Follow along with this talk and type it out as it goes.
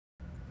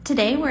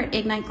Today we're at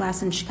Ignite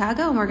Glass in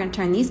Chicago and we're going to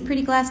turn these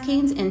pretty glass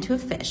canes into a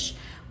fish.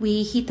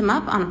 We heat them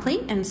up on a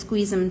plate and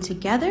squeeze them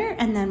together,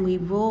 and then we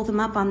roll them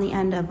up on the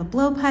end of a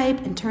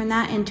blowpipe and turn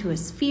that into a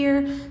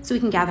sphere so we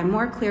can gather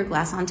more clear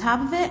glass on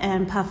top of it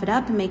and puff it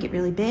up and make it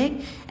really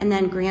big. And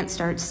then Grant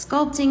starts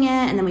sculpting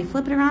it, and then we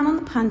flip it around on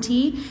the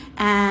punty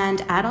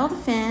and add all the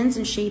fins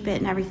and shape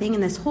it and everything.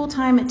 And this whole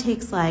time it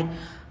takes like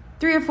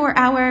 3 or 4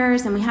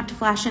 hours, and we have to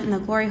flash it in the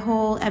glory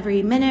hole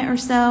every minute or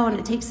so, and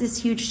it takes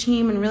this huge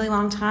team and a really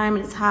long time,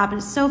 and it's hot, but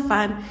it's so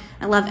fun.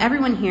 I love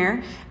everyone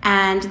here,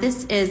 and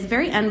this is the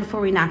very end before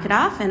we knock it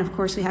off, and of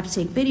course we have to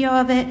take video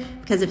of it,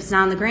 because if it's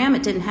not on the gram,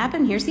 it didn't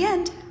happen. Here's the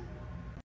end.